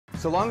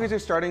So long as you're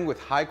starting with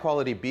high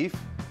quality beef,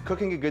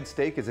 cooking a good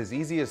steak is as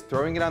easy as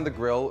throwing it on the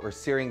grill or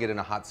searing it in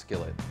a hot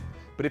skillet.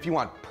 But if you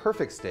want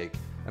perfect steak,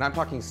 and I'm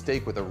talking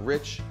steak with a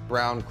rich,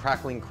 brown,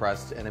 crackling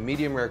crust and a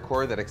medium rare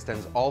core that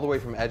extends all the way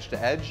from edge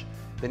to edge,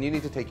 then you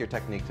need to take your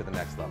technique to the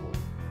next level.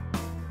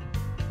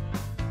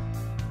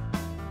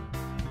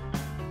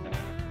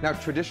 Now,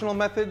 traditional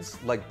methods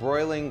like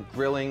broiling,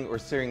 grilling, or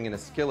searing in a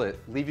skillet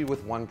leave you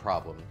with one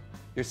problem.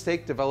 Your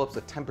steak develops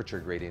a temperature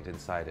gradient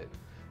inside it.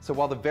 So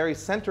while the very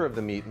center of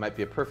the meat might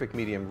be a perfect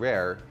medium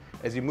rare,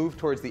 as you move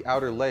towards the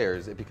outer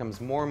layers, it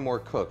becomes more and more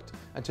cooked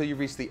until you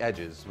reach the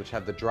edges, which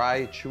have the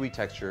dry, chewy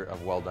texture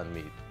of well-done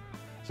meat.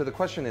 So the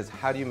question is,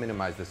 how do you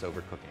minimize this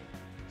overcooking?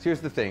 So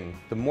here's the thing,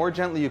 the more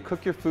gently you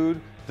cook your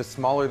food, the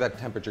smaller that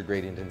temperature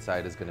gradient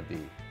inside is going to be.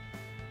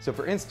 So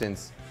for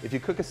instance, if you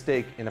cook a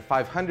steak in a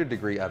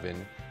 500-degree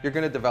oven, you're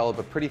going to develop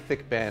a pretty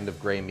thick band of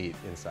gray meat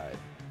inside.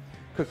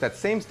 Cook that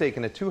same steak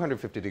in a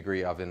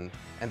 250-degree oven,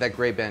 and that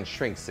gray band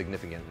shrinks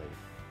significantly.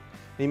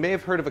 You may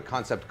have heard of a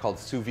concept called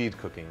sous vide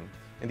cooking,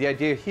 and the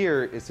idea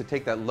here is to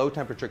take that low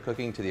temperature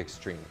cooking to the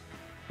extreme.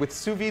 With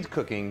sous vide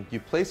cooking, you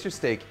place your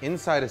steak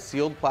inside a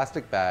sealed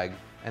plastic bag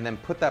and then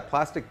put that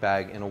plastic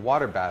bag in a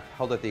water bath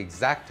held at the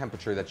exact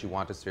temperature that you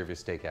want to serve your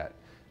steak at,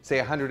 say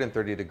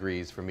 130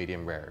 degrees for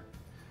medium rare.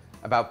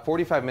 About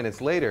 45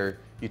 minutes later,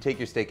 you take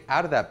your steak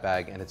out of that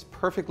bag and it's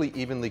perfectly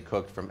evenly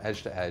cooked from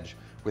edge to edge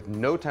with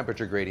no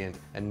temperature gradient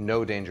and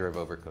no danger of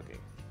overcooking.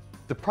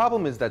 The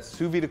problem is that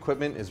sous vide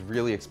equipment is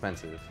really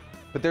expensive,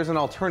 but there's an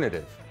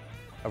alternative.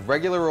 A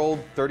regular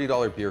old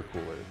 $30 beer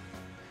cooler.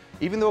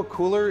 Even though a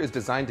cooler is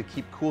designed to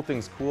keep cool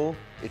things cool,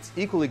 it's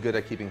equally good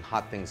at keeping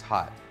hot things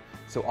hot.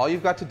 So all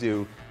you've got to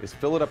do is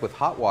fill it up with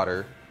hot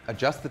water,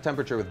 adjust the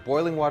temperature with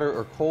boiling water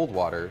or cold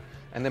water,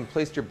 and then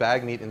place your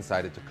bag meat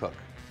inside it to cook.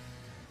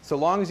 So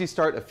long as you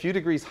start a few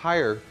degrees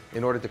higher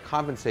in order to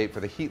compensate for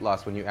the heat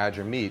loss when you add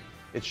your meat,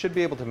 it should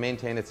be able to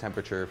maintain its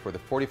temperature for the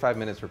 45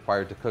 minutes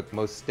required to cook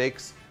most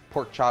steaks,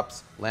 pork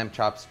chops, lamb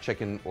chops,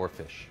 chicken, or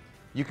fish.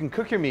 You can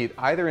cook your meat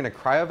either in a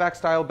cryovac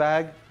style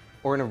bag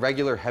or in a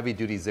regular heavy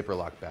duty zipper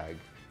lock bag.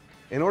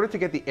 In order to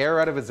get the air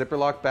out of a zipper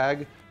lock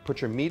bag,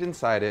 put your meat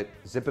inside it,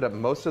 zip it up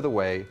most of the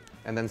way,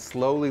 and then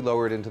slowly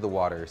lower it into the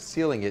water,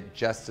 sealing it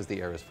just as the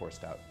air is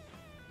forced out.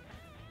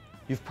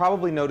 You've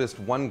probably noticed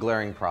one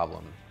glaring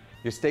problem.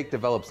 Your steak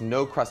develops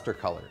no crust or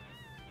color.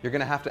 You're going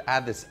to have to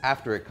add this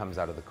after it comes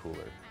out of the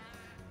cooler.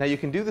 Now you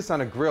can do this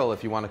on a grill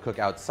if you want to cook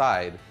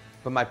outside,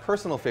 but my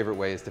personal favorite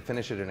way is to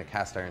finish it in a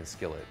cast iron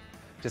skillet.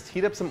 Just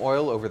heat up some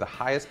oil over the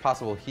highest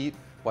possible heat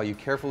while you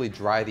carefully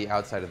dry the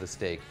outside of the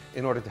steak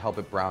in order to help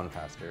it brown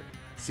faster.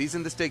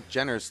 Season the steak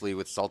generously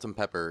with salt and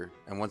pepper,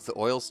 and once the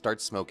oil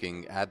starts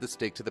smoking, add the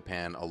steak to the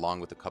pan along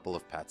with a couple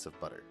of pats of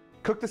butter.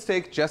 Cook the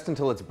steak just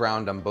until it's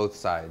browned on both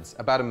sides,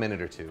 about a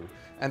minute or two,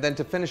 and then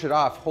to finish it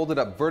off, hold it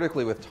up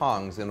vertically with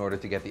tongs in order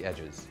to get the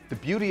edges. The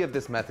beauty of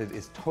this method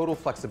is total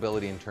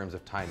flexibility in terms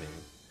of timing.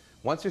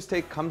 Once your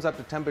steak comes up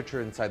to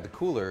temperature inside the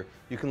cooler,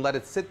 you can let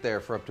it sit there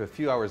for up to a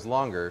few hours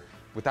longer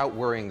without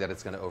worrying that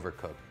it's going to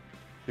overcook.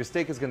 Your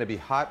steak is going to be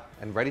hot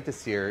and ready to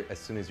sear as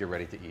soon as you're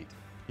ready to eat.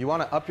 You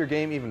want to up your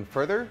game even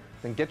further?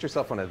 Then get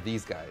yourself one of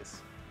these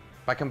guys.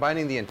 By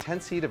combining the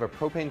intense heat of a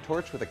propane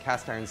torch with a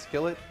cast iron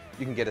skillet,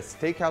 you can get a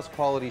steakhouse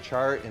quality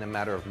char in a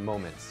matter of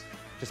moments.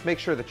 Just make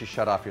sure that you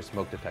shut off your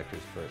smoke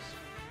detectors first.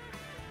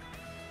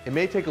 It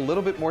may take a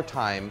little bit more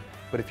time,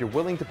 but if you're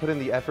willing to put in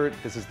the effort,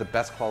 this is the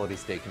best quality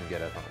steak you can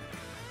get at home.